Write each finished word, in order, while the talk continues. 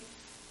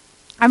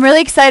I'm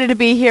really excited to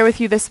be here with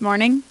you this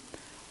morning.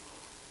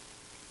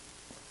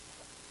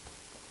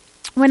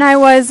 When I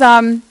was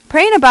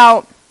praying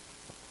about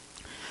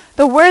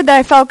the word that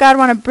I felt God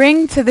want to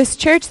bring to this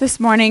church this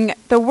morning,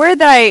 the word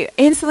that I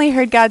instantly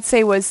heard God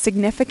say was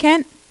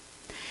significant.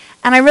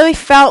 And I really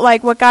felt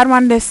like what God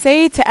wanted to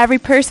say to every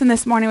person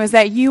this morning was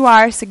that you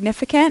are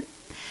significant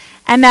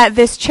and that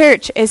this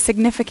church is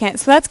significant.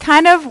 So that's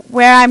kind of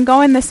where I'm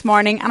going this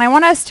morning. And I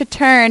want us to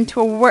turn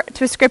to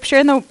a scripture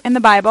in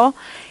the Bible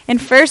in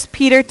 1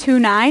 Peter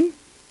 2:9.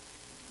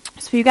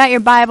 So if you got your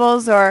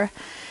Bibles or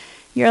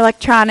your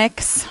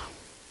electronics.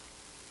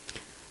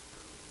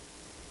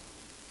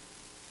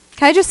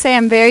 Can I just say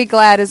I'm very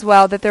glad as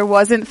well that there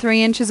wasn't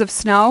 3 inches of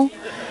snow?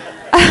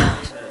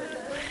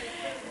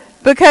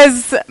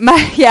 Because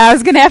I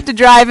was going to have to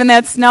drive in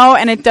that snow,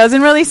 and it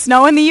doesn't really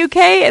snow in the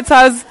UK.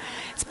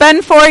 It's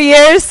been 4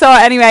 years, so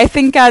anyway, I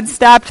think God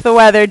stopped the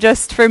weather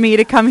just for me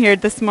to come here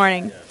this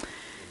morning.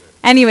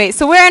 Anyway,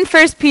 so we're in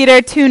 1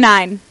 Peter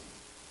 2:9,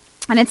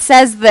 and it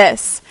says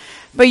this,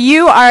 "But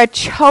you are a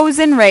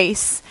chosen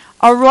race,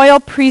 a royal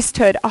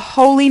priesthood, a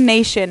holy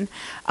nation,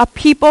 a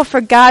people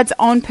for God's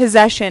own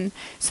possession,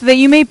 so that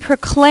you may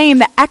proclaim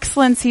the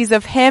excellencies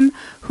of him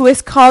who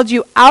has called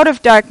you out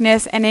of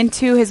darkness and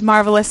into his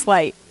marvelous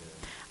light."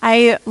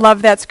 I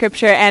love that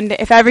scripture, and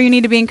if ever you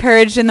need to be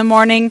encouraged in the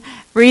morning,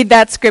 read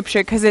that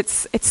scripture because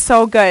it's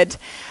so good.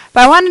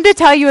 But I wanted to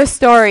tell you a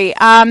story.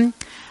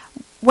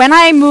 When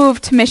I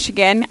moved to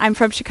Michigan, I'm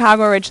from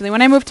Chicago originally.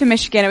 When I moved to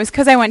Michigan, it was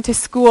because I went to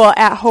school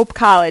at Hope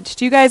College.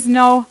 Do you guys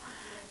know?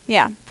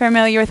 Yeah,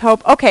 familiar with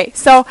Hope? Okay,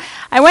 so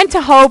I went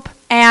to Hope,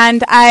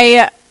 and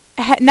I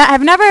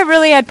have never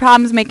really had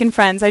problems making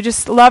friends. I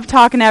just love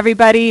talking to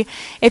everybody.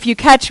 If you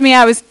catch me,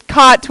 I was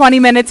caught 20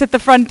 minutes at the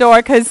front door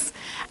because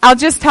I'll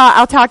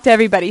talk to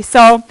everybody.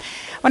 So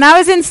when I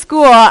was in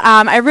school,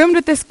 I roomed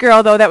with this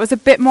girl, though, that was a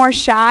bit more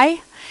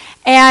shy.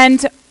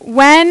 And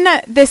when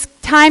this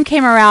time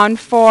came around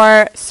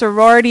for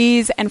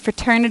sororities and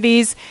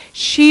fraternities,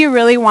 she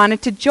really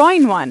wanted to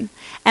join one.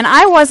 And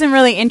I wasn't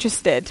really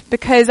interested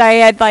because I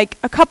had like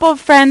a couple of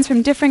friends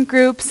from different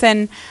groups,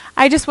 and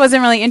I just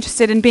wasn't really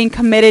interested in being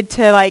committed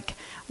to like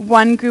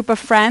one group of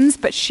friends,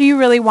 but she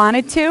really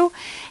wanted to.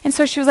 And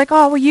so she was like,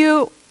 "Oh,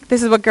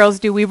 this is what girls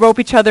do, we rope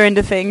each other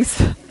into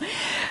things."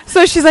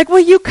 So she's like, "Will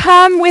you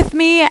come with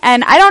me?"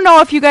 And I don't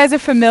know if you guys are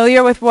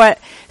familiar with what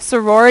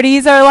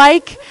sororities are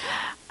like.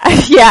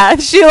 Yeah,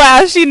 she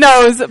laughs, she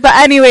knows. But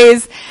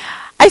anyways,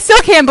 I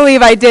still can't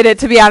believe I did it,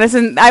 to be honest.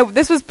 And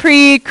this was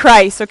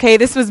pre-Christ, okay?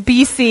 This was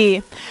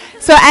BC.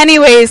 So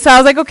anyways, so I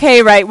was like,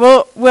 okay, right,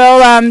 we'll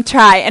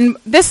try. And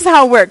this is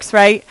how it works,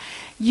 right?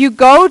 You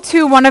go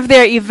to one of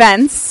their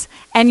events,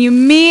 and you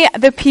meet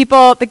the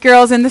people, the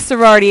girls in the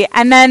sorority,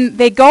 and then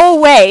they go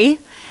away,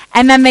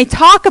 and then they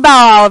talk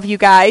about all of you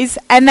guys,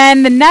 and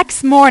then the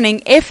next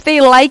morning, if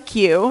they like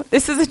you,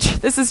 this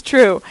is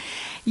true,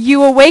 you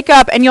will wake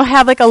up and you'll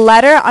have like a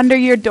letter under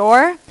your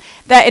door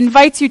that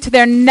invites you to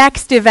their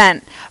next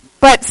event.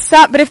 But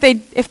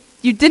if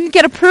you didn't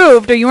get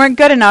approved or you weren't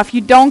good enough, you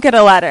don't get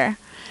a letter.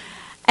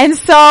 And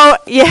so,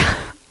 yeah,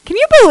 can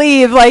you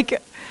believe, like,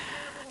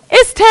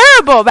 it's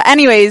terrible. But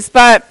anyways,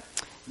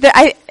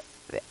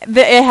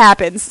 it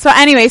happens. So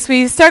anyways,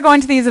 we start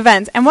going to these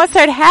events. And what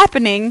started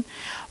happening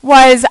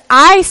was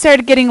I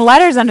started getting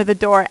letters under the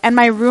door, and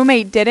my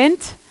roommate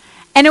didn't.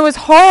 And it was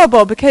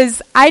horrible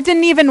because I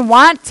didn't even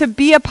want to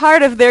be a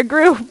part of their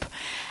group.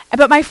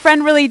 But my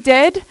friend really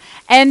did.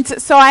 And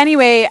so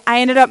anyway,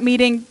 I ended up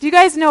meeting, do you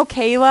guys know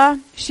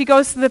Kayla? She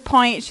goes to the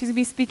Point. She's going to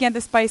be speaking at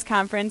the Spice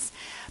Conference.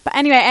 But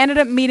anyway, I ended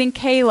up meeting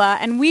Kayla,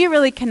 and we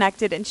really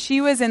connected, and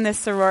she was in this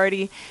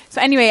sorority.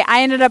 So anyway,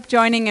 I ended up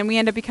joining, and we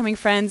ended up becoming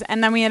friends,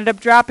 and then we ended up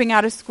dropping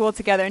out of school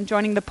together and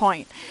joining the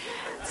Point.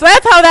 So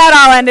that's how that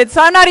all ended.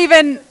 So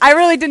I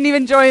really didn't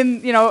even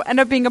join, end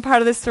up being a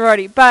part of this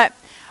sorority. But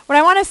what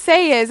I want to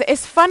say is,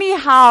 it's funny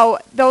how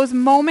those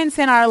moments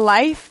in our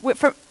life,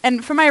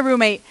 for my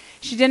roommate,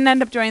 she didn't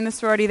end up joining the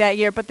sorority that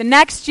year, but the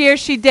next year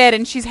she did,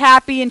 and she's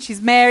happy, and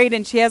she's married,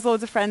 and she has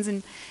loads of friends,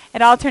 and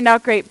it all turned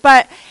out great.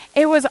 But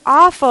it was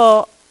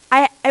awful.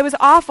 It was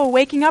awful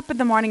waking up in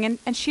the morning,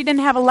 and she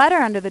didn't have a letter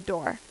under the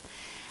door.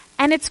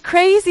 And it's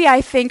crazy, I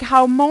think,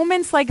 how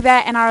moments like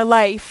that in our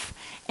life,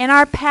 in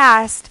our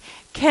past,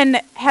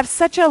 can have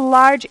such a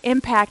large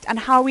impact on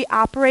how we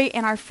operate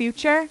in our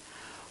future.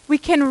 We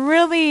can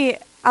really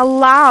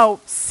allow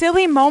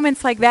silly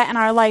moments like that in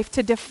our life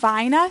to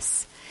define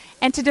us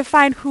and to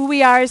define who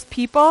we are as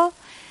people.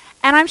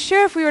 And I'm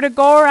sure if we were to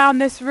go around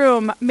this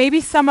room, maybe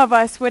some of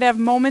us would have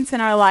moments in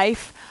our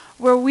life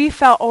where we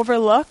felt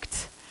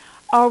overlooked,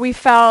 or we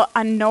felt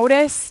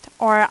unnoticed,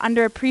 or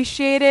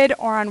underappreciated,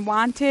 or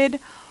unwanted,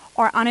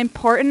 or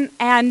unimportant.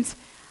 And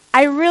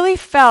I really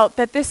felt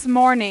that this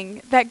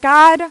morning that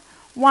God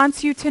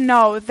wants you to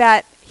know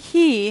that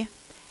He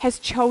has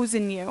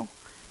chosen you,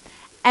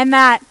 and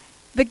that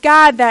the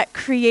God that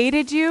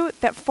created you,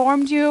 that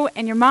formed you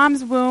in your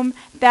mom's womb,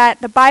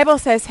 that the Bible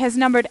says has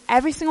numbered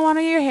every single one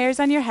of your hairs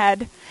on your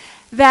head,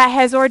 that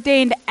has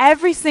ordained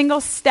every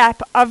single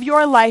step of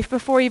your life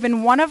before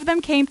even one of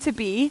them came to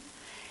be,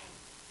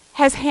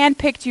 has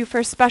handpicked you for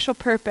a special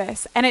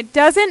purpose. And it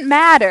doesn't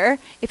matter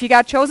if you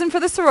got chosen for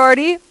the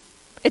sorority.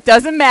 It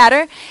doesn't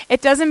matter.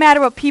 It doesn't matter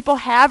what people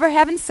have or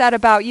haven't said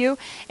about you.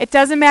 It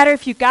doesn't matter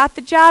if you got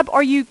the job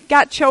or you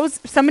got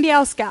somebody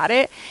else got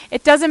it.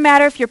 It doesn't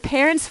matter if your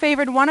parents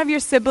favored one of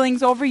your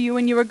siblings over you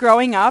when you were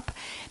growing up.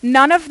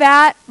 None of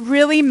that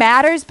really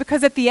matters,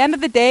 because at the end of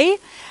the day,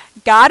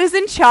 God is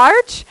in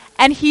charge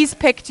and he's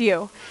picked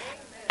you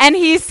and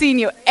he's seen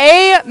you.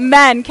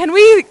 Amen. Can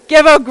we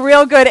give a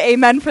real good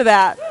amen for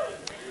that?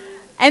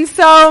 And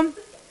so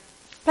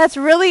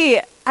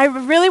I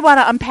really want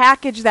to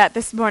unpackage that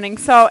this morning.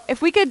 So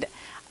if we could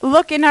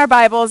look in our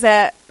Bibles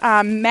at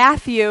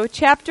Matthew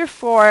chapter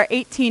 4,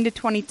 18 to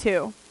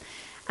 22.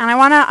 And I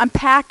want to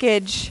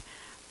unpackage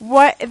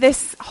what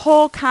this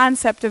whole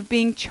concept of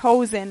being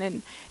chosen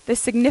and the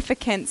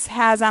significance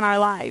has on our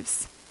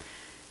lives.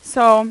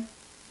 So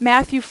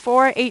Matthew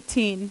 4,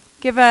 18.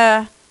 Give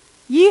a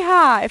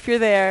yeehaw if you're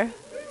there.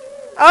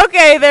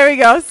 Okay, there we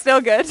go.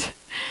 Still good.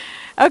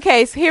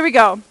 Okay, so here we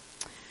go.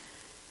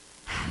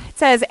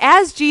 Says,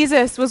 as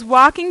Jesus was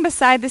walking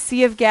beside the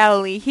Sea of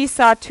Galilee, he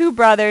saw two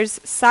brothers,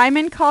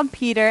 Simon called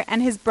Peter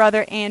and his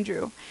brother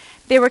Andrew.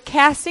 They were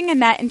casting a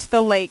net into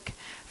the lake,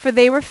 for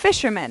they were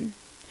fishermen.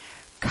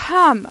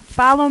 Come,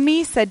 follow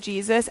me, said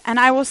Jesus, and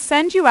I will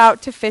send you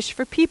out to fish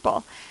for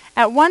people.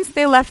 At once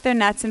they left their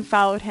nets and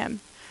followed him.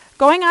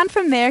 Going on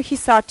from there, he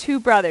saw two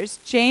brothers,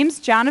 James,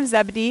 John of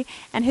Zebedee,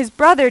 and his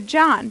brother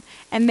John,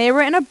 and they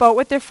were in a boat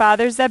with their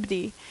father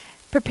Zebedee,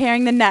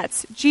 preparing the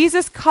nets.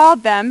 Jesus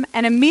called them,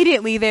 and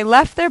immediately they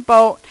left their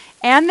boat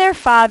and their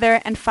father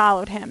and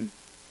followed him.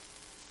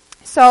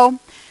 So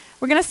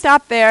we're going to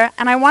stop there,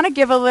 and I want to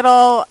give a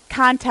little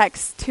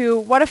context to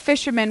what a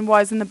fisherman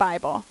was in the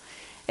Bible.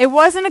 It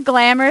wasn't a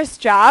glamorous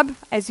job,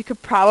 as you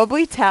could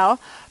probably tell,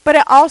 but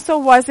it also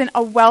wasn't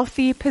a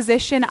wealthy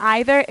position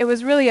either. It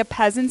was really a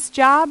peasant's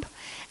job,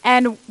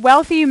 and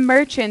wealthy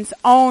merchants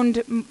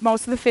owned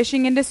most of the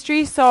fishing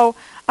industry, so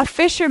a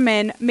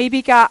fisherman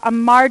maybe got a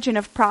margin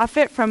of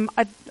profit from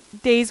a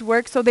day's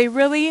work, so they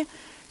really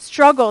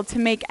struggled to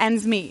make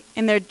ends meet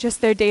in their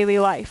daily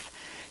life.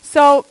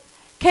 So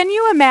can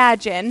you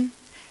imagine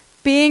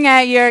being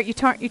at you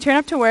turn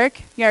up to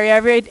work, you're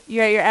at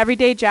your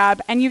everyday job,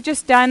 and you've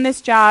just done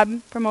this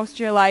job for most of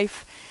your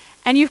life,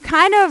 and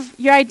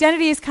your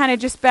identity has kind of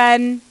just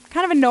been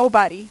kind of a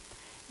nobody.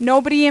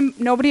 Nobody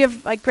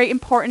of like great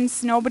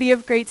importance, nobody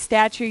of great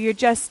stature. You're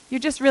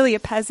just really a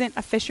peasant,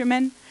 a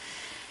fisherman.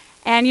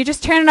 And you're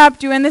just turning up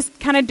doing this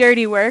kind of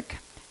dirty work,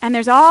 and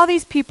there's all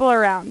these people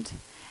around.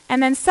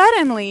 And then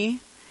suddenly,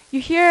 you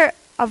hear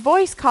a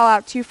voice call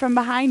out to you from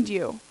behind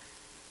you.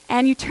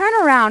 And you turn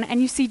around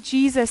and you see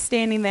Jesus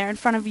standing there in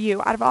front of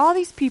you out of all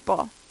these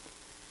people.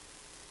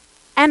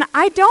 And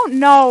I don't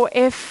know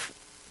if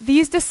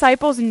these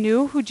disciples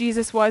knew who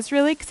Jesus was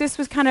really, because this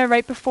was kind of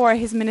right before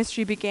his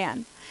ministry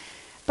began.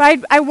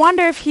 But I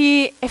wonder if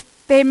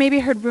they maybe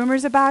heard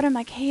rumors about him,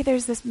 like, hey,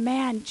 there's this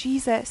man,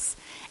 Jesus,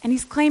 and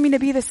he's claiming to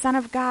be the Son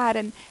of God,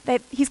 and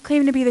that he's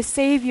claiming to be the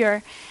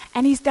Savior,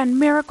 and he's done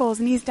miracles,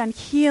 and he's done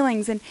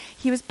healings, and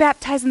he was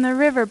baptized in the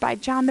river by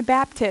John the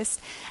Baptist.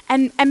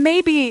 And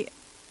maybe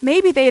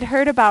they had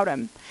heard about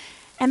him.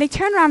 And they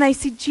turn around and they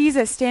see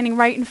Jesus standing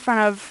right in front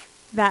of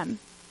them.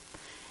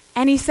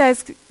 And he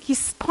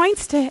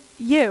points to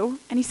you,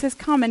 and he says,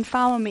 come and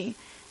follow me,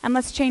 and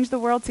let's change the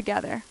world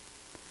together.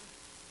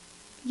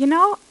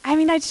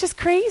 It's just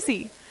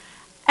crazy.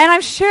 And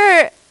I'm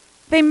sure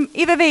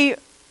they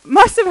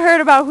must have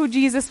heard about who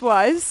Jesus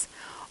was,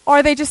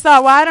 or they just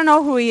thought, well, I don't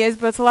know who he is,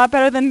 but it's a lot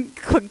better than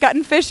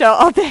gutting fish out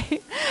all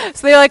day.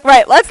 So they're like,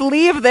 right, let's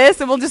leave this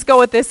and we'll just go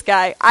with this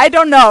guy. I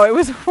don't know. It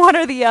was one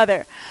or the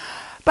other.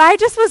 But I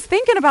just was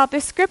thinking about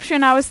this scripture,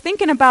 and I was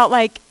thinking about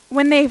like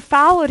when they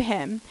followed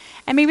him,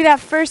 and maybe that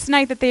first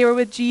night that they were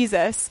with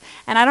Jesus.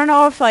 And I don't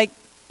know if like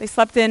they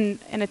slept in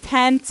a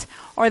tent,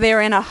 or they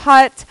were in a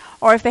hut,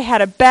 or if they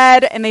had a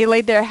bed and they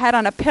laid their head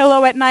on a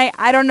pillow at night.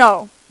 I don't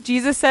know.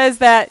 Jesus says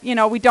that,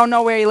 we don't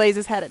know where he lays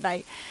his head at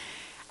night.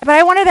 But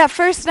I wonder that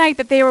first night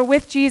that they were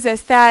with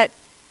Jesus, that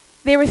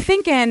they were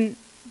thinking,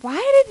 out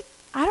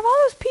of all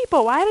those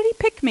people, why did he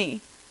pick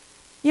me?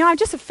 I'm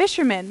just a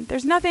fisherman.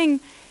 There's nothing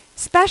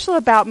special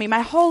about me.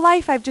 My whole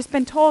life I've just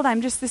been told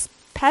I'm just this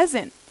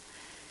peasant.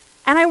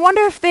 And I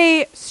wonder if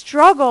they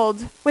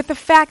struggled with the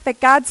fact that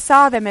God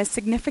saw them as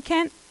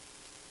significant.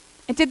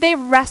 And did they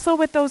wrestle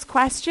with those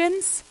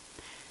questions?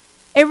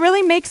 It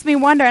really makes me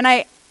wonder, and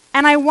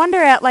I wonder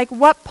at like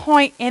what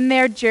point in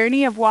their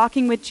journey of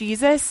walking with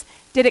Jesus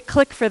did it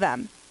click for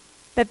them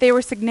that they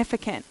were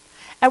significant?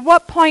 At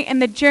what point in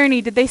the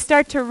journey did they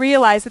start to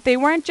realize that they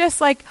weren't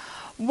just like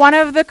one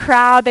of the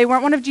crowd, they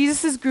weren't one of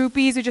Jesus'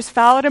 groupies who just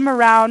followed him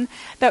around,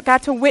 that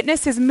got to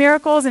witness his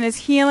miracles and his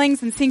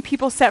healings and seeing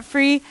people set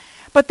free,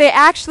 but they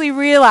actually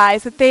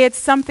realized that they had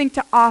something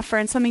to offer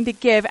and something to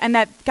give, and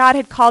that God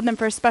had called them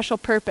for a special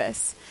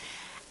purpose.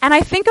 And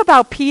I think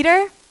about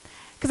Peter,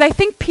 because I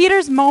think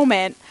Peter's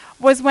moment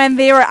was when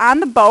they were on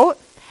the boat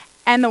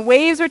and the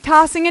waves were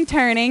tossing and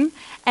turning,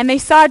 and they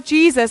saw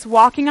Jesus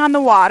walking on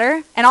the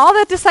water, and all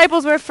the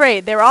disciples were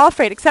afraid. They were all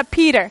afraid except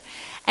Peter.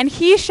 And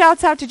he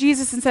shouts out to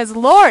Jesus and says,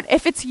 Lord,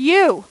 if it's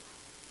you,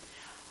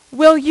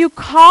 will you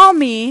call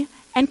me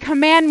and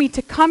command me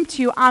to come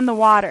to you on the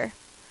water?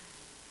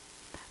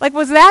 Like,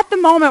 was that the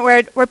moment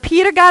where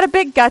Peter got a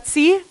bit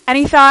gutsy and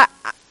he thought,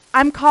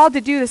 I'm called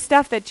to do the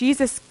stuff that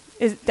Jesus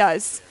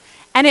does?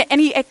 And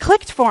it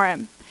clicked for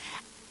him.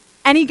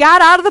 And he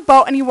got out of the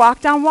boat and he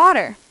walked on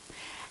water.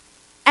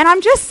 And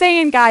I'm just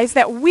saying, guys,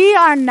 that we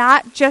are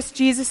not just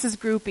Jesus's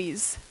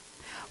groupies.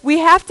 We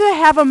have to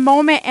have a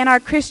moment in our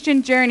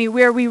Christian journey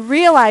where we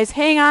realize,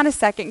 hang on a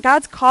second,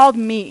 God's called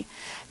me.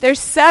 There's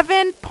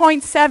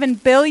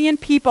 7.7 billion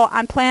people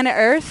on planet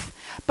Earth,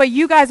 but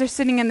you guys are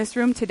sitting in this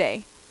room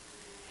today.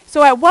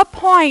 So at what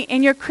point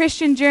in your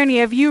Christian journey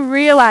have you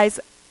realized,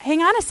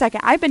 hang on a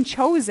second, I've been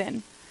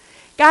chosen.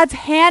 God's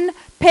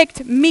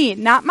handpicked me,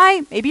 not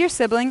maybe your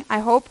sibling, I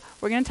hope.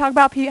 We're going to talk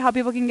about how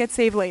people can get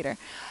saved later.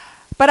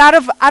 But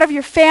out of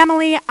your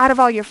family, out of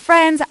all your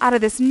friends, out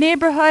of this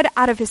neighborhood,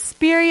 out of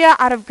Hesperia,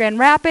 out of Grand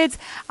Rapids,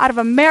 out of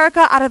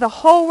America, out of the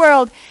whole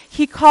world,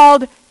 He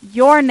called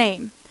your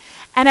name.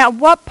 And at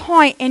what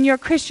point in your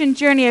Christian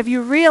journey have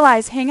you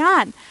realized, hang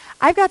on,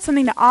 I've got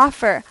something to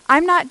offer.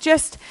 I'm not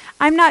just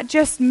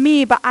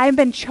me, but I've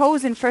been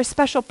chosen for a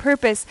special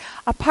purpose,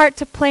 a part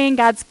to play in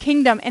God's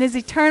kingdom and His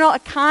eternal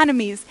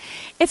economies.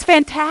 It's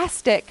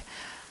fantastic.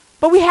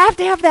 But we have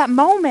to have that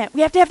moment.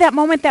 We have to have that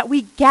moment that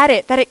we get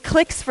it, that it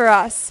clicks for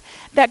us,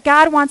 that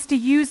God wants to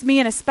use me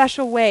in a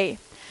special way.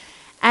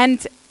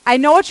 And I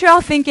know what you're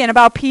all thinking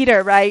about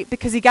Peter, right?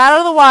 Because he got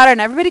out of the water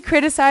and everybody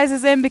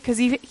criticizes him because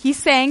he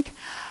sank.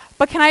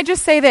 But can I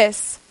just say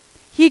this?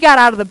 He got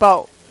out of the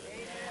boat.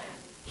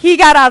 He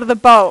got out of the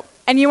boat.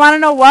 And you want to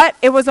know what?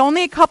 It was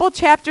only a couple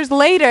chapters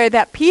later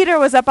that Peter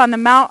was up on the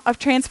Mount of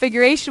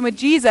Transfiguration with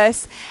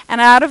Jesus.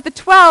 And out of the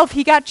 12,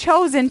 he got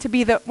chosen to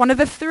be one of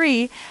the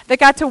 3 that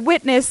got to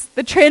witness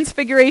the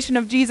transfiguration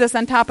of Jesus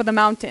on top of the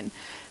mountain.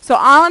 So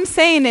all I'm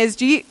saying is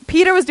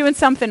Peter was doing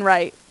something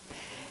right.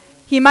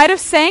 He might have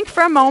sank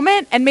for a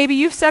moment, and maybe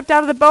you've stepped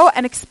out of the boat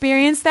and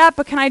experienced that.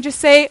 But can I just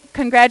say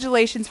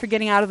congratulations for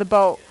getting out of the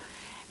boat?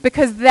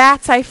 Because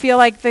that's, I feel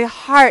like, the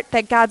heart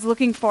that God's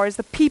looking for is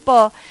the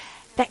people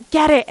that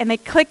get it and they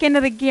click into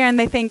the gear and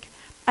they think,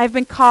 I've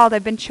been called,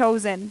 I've been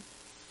chosen.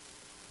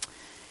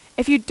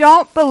 If you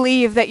don't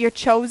believe that you're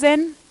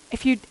chosen,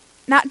 if you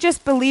not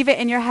just believe it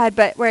in your head,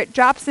 but where it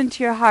drops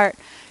into your heart,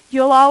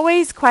 you'll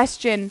always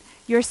question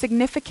your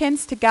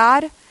significance to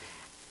God,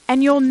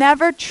 and you'll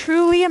never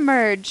truly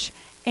emerge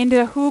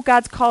into who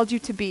God's called you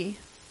to be.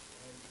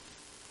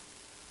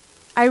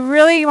 I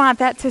really want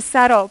that to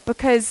settle,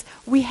 because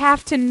we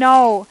have to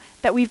know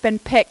that we've been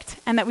picked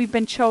and that we've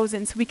been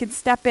chosen so we can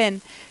step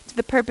in to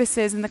the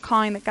purposes and the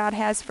calling that God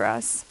has for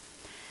us.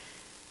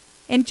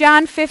 In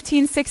John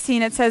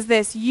 15:16, it says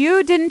this,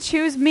 you didn't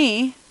choose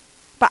me,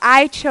 but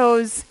I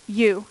chose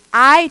you.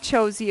 I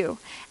chose you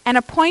and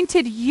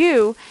appointed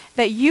you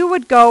that you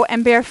would go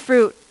and bear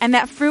fruit, and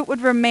that fruit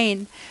would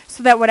remain,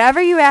 so that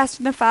whatever you ask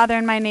from the Father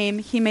in my name,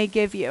 He may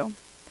give you.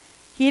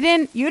 You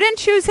didn't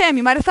choose Him.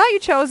 You might have thought you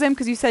chose Him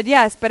because you said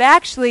yes, but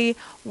actually,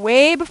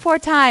 way before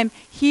time,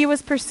 He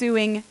was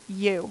pursuing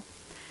you.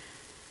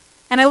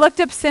 And I looked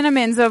up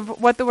synonyms of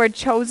what the word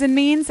chosen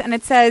means, and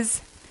it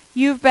says,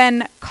 you've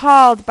been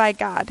called by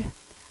God,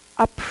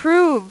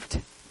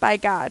 approved by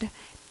God,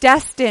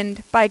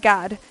 destined by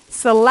God,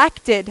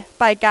 selected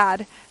by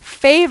God,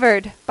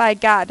 favored by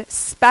God,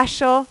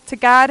 special to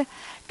God,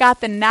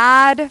 got the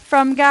nod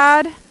from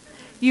God.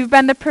 You've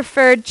been the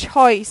preferred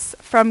choice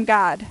from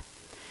God.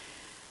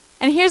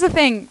 And here's the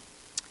thing.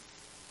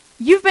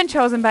 You've been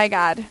chosen by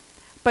God,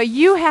 but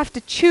you have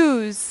to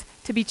choose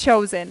to be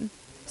chosen.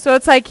 So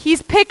it's like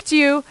He's picked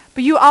you,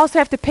 but you also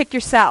have to pick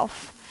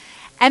yourself.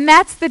 And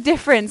that's the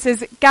difference,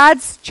 is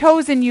God's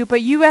chosen you,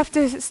 but you have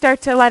to start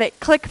to let it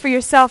click for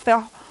yourself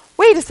that,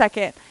 wait a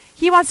second,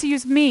 He wants to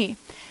use me.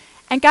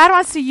 And God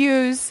wants to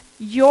use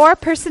your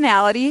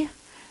personality,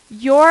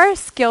 your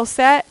skill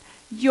set,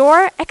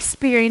 your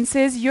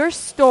experiences, your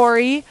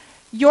story,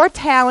 your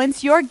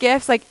talents, your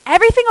gifts, like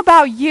everything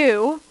about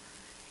you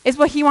is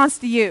what He wants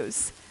to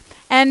use.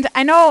 And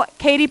I know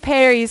Katy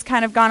Perry's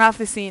kind of gone off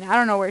the scene. I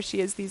don't know where she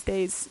is these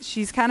days.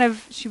 She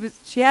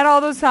had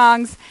all those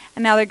songs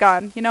and now they're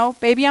gone. You know,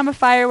 Baby I'm a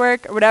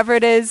Firework or whatever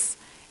it is.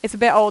 It's a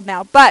bit old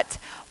now. But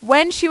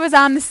when she was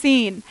on the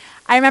scene,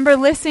 I remember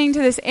listening to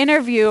this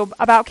interview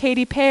about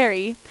Katy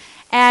Perry,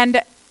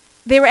 and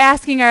they were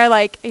asking her,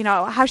 like, you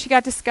know, how she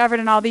got discovered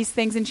and all these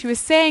things. And she was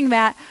saying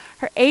that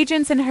her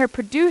agents and her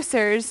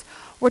producers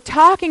were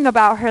talking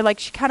about her like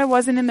she kind of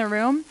wasn't in the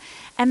room.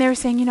 And they were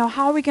saying, you know,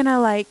 how are we going to,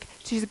 like,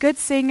 she's a good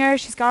singer,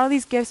 she's got all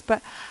these gifts,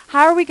 but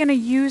how are we going to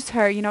use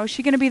her? You know, is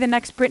she going to be the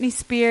next Britney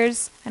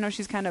Spears? I know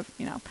she's kind of,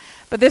 you know,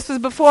 but this was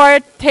before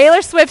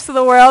Taylor Swift's of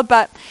the world,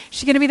 but is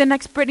she going to be the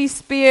next Britney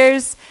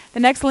Spears, the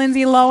next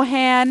Lindsay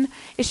Lohan?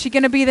 Is she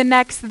going to be the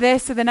next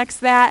this or the next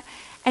that?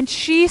 And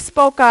she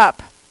spoke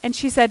up, and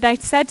she said, I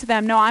said to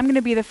them, no, I'm going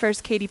to be the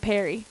first Katy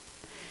Perry.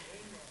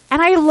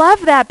 And I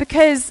love that,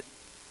 because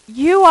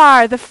you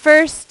are the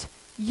first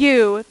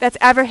you that's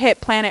ever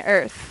hit planet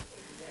Earth.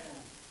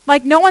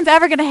 Like, no one's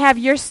ever going to have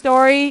your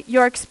story,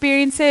 your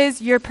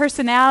experiences, your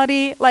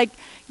personality. Like,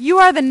 you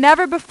are the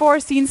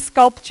never-before-seen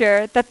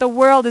sculpture that the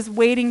world is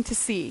waiting to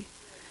see.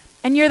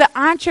 And you're the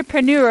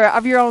entrepreneur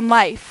of your own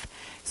life.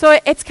 So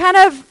it's kind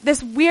of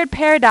this weird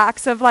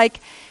paradox of, like,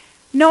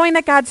 knowing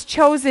that God's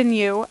chosen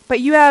you, but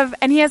you have,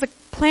 and he has a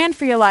plan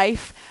for your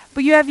life,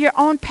 but you have your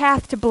own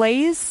path to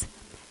blaze,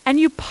 and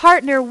you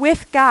partner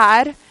with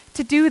God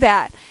to do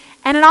that.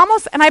 And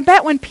I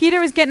bet when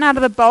Peter was getting out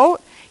of the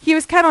boat, he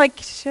was kind of like,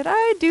 should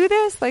I do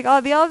this? Like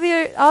all the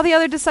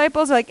other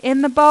disciples are like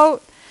in the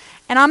boat,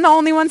 and I'm the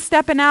only one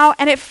stepping out.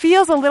 And it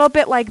feels a little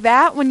bit like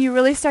that when you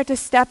really start to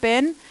step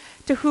in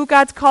to who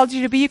God's called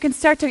you to be. You can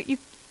start to,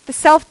 the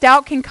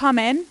self-doubt can come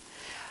in.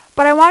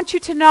 But I want you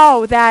to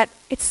know that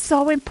it's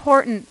so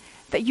important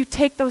that you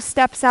take those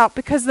steps out,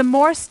 because the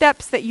more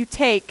steps that you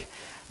take,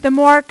 the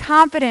more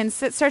confidence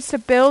that starts to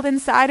build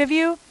inside of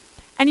you.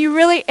 And you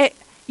really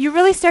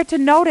start to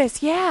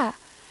notice, yeah,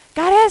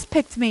 God has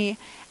picked me.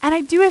 And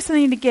I do have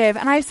something to give,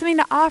 and I have something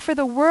to offer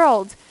the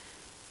world.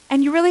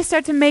 And you really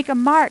start to make a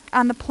mark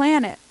on the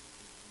planet.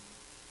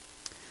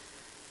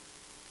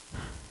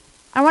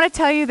 I want to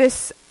tell you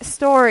this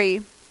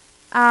story.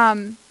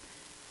 I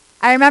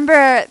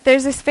remember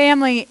there's this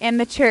family in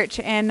the church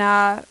in,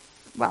 I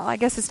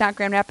guess it's not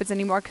Grand Rapids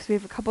anymore because we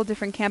have a couple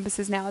different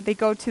campuses now. They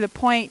go to the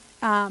Point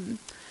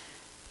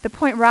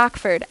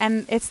Rockford,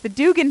 and it's the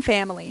Dugan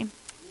family.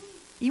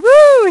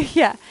 Woo!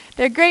 Yeah,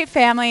 they're a great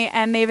family,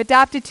 and they've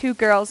adopted 2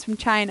 girls from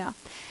China.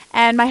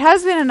 And my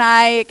husband and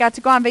I got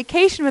to go on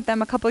vacation with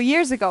them a couple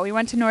years ago. We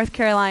went to North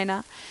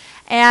Carolina.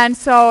 And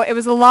so it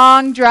was a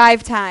long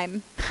drive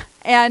time.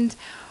 And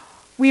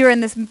we were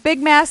in this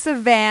big,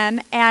 massive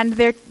van, and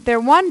their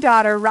one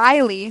daughter,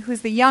 Riley,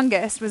 who's the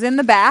youngest, was in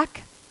the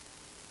back.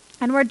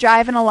 And we're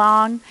driving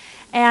along,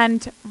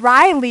 and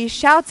Riley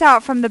shouts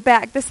out from the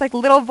back, this like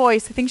little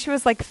voice. I think she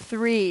was like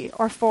 3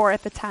 or 4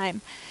 at the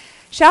time.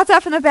 Shouts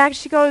out from the back.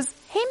 She goes,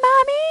 "Hey,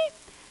 Mommy,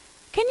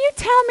 can you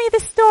tell me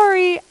the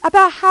story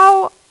about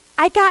how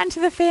I got into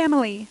the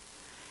family?"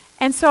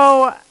 And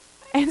so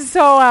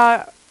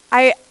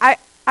I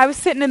was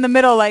sitting in the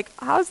middle like,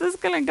 how's this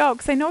going to go?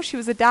 Because I know she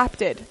was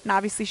adopted. And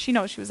obviously she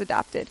knows she was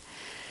adopted.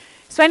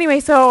 So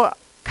anyway, so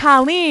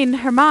Colleen,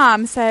 her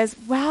mom, says,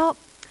 "Well,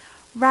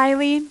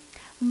 Riley,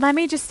 let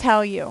me just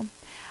tell you.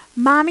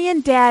 Mommy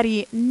and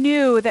Daddy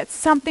knew that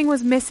something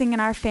was missing in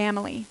our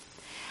family.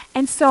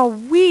 And so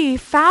we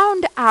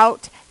found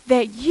out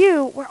that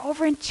you were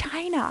over in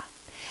China.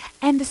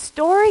 And the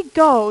story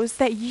goes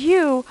that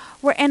you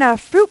were in a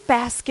fruit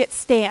basket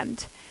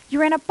stand. You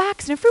were in a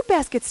box in a fruit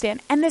basket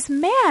stand. And this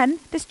man,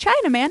 this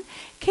Chinaman,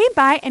 came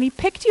by and he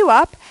picked you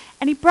up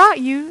and he brought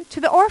you to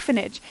the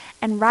orphanage.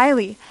 And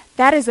Riley,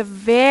 that is a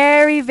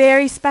very,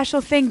 very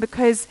special thing,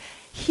 because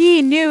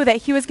he knew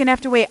that he was going to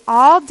have to wait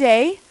all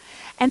day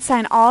and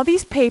sign all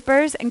these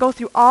papers and go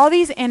through all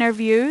these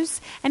interviews.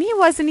 And he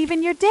wasn't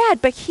even your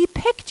dad, but he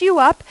picked you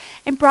up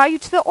and brought you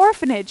to the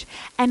orphanage.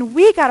 And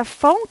we got a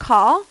phone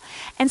call.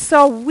 And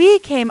so we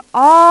came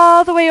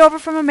all the way over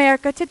from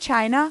America to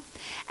China.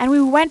 And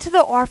we went to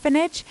the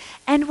orphanage.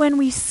 And when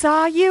we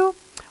saw you,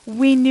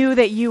 we knew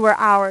that you were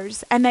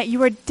ours and that you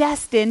were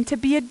destined to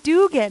be a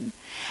Dugan.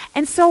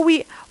 And so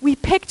we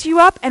picked you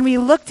up and we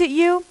looked at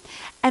you.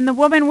 And the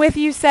woman with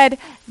you said,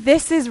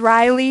 "This is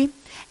Riley.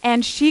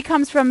 And she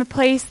comes from a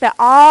place that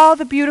all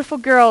the beautiful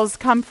girls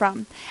come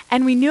from."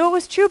 And we knew it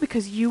was true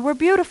because you were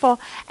beautiful.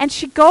 And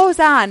she goes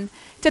on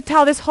to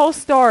tell this whole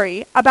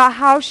story about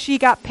how she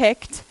got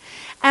picked.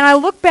 And I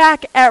look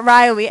back at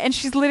Riley, and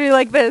she's literally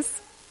like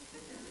this.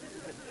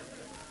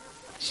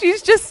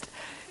 She's just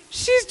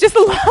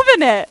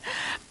loving it.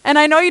 And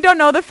I know you don't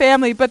know the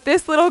family, but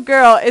this little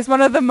girl is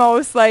one of the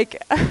most,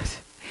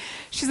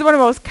 she's one of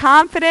the most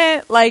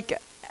confident,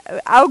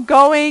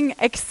 outgoing,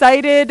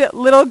 excited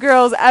little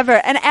girls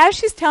ever. And as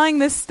she's telling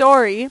this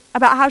story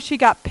about how she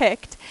got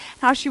picked,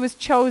 how she was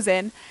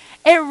chosen,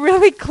 it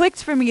really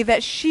clicked for me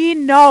that she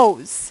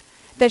knows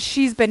that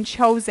she's been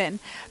chosen.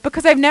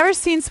 Because I've never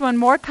seen someone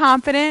more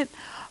confident,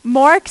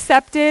 more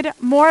accepted,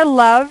 more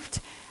loved.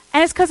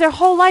 And it's because her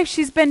whole life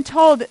she's been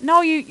told, no,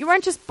 you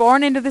weren't just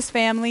born into this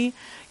family.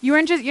 You're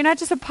not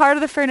just a part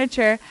of the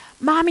furniture.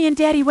 Mommy and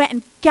Daddy went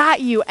and got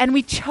you, and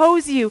we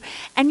chose you,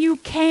 and you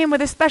came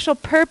with a special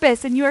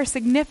purpose, and you are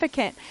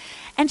significant.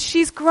 And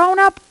she's grown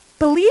up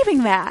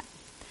believing that.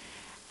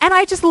 And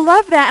I just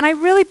love that, and I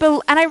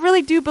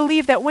really do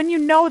believe that when you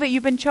know that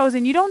you've been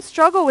chosen, you don't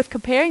struggle with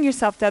comparing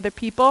yourself to other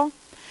people.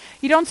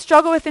 You don't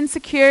struggle with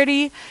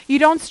insecurity. You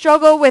don't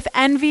struggle with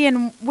envy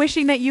and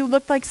wishing that you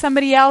looked like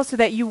somebody else or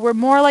that you were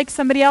more like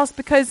somebody else,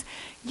 because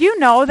you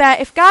know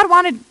that if God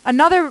wanted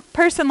another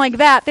person like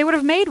that, they would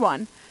have made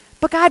one.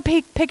 But God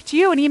picked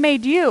you, and he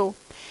made you.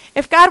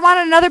 If God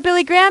wanted another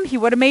Billy Graham, he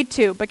would have made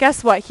 2. But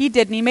guess what? He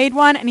didn't. He made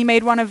one, and he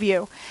made one of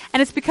you.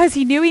 And it's because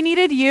he knew he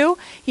needed you.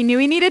 He knew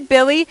he needed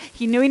Billy.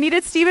 He knew he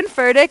needed Stephen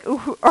Furtick,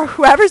 or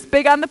whoever's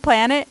big on the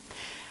planet.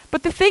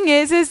 But the thing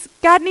is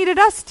God needed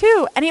us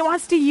too, and he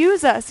wants to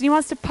use us, and he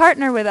wants to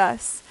partner with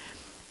us.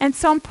 And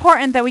it's so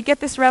important that we get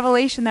this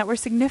revelation that we're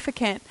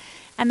significant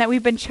and that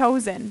we've been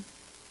chosen.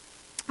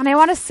 And I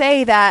want to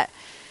say that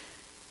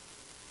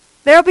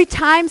there will be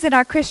times in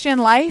our Christian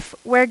life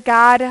where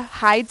God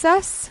hides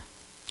us.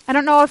 I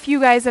don't know if you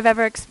guys have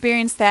ever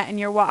experienced that in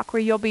your walk,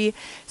 where you'll be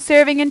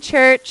serving in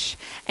church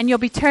and you'll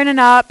be turning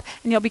up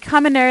and you'll be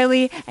coming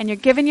early and you're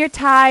giving your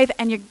tithe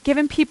and you're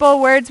giving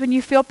people words when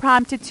you feel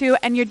prompted to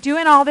and you're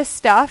doing all this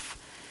stuff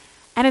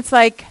and it's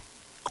like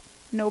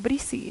nobody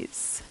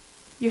sees.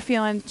 You're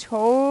feeling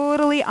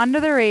totally under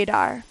the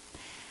radar.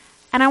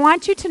 And I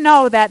want you to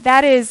know that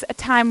that is a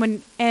time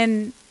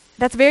when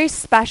that's very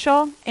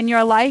special in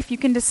your life. You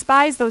can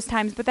despise those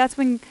times, but that's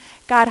when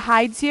God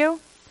hides you.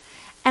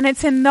 And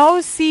it's in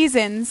those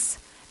seasons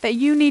that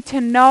you need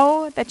to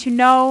know that you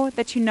know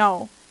that you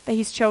know that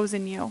He's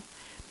chosen you.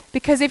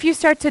 Because if you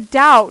start to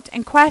doubt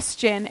and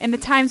question in the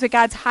times that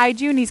God's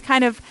hide you and He's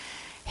kind of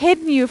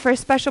hidden you for a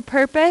special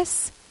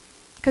purpose,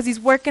 because He's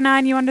working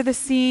on you under the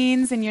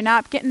scenes and you're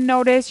not getting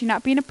noticed, you're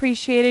not being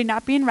appreciated, you're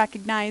not being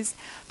recognized,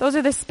 those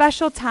are the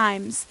special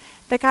times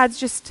that God's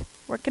just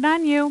working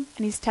on you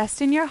and He's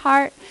testing your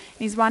heart and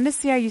He's wanting to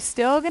see, are you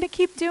still going to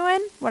keep doing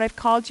what I've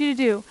called you to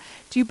do?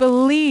 Do you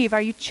believe?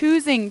 Are you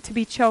choosing to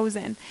be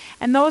chosen?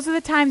 And those are the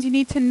times you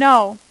need to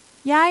know,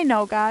 yeah, I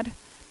know, God.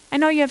 I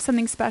know you have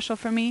something special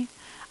for me.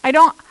 I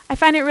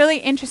find it really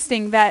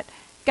interesting that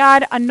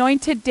God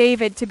anointed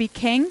David to be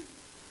king,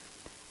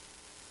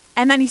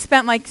 and then he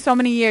spent like so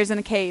many years in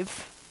a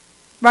cave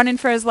running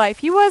for his life.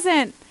 He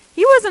wasn't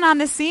on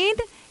the scene.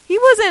 He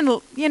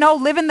wasn't,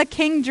 living the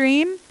king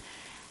dream.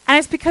 And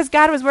it's because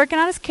God was working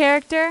on his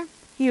character.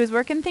 He was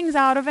working things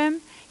out of him.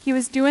 He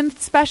was doing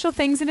special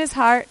things in his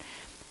heart.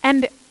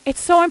 And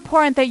it's so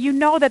important that you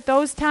know that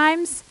those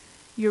times,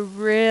 you're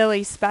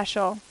really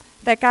special.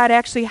 That God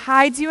actually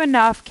hides you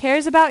enough,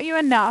 cares about you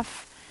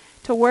enough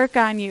to work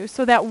on you.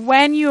 So that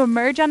when you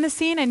emerge on the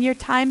scene and your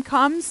time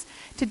comes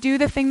to do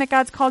the thing that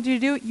God's called you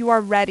to do, you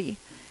are ready.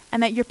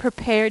 And that you're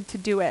prepared to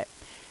do it.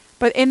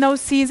 But in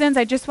those seasons,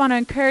 I just want to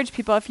encourage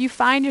people, if you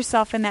find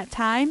yourself in that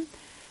time,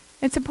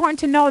 it's important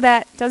to know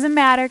that it doesn't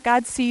matter.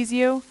 God sees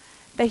you,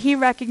 that He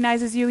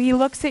recognizes you. He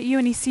looks at you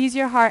and He sees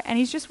your heart and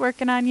He's just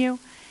working on you.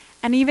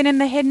 And even in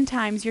the hidden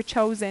times, you're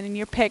chosen and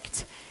you're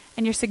picked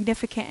and you're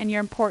significant and you're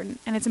important.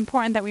 And it's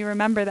important that we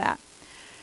remember that.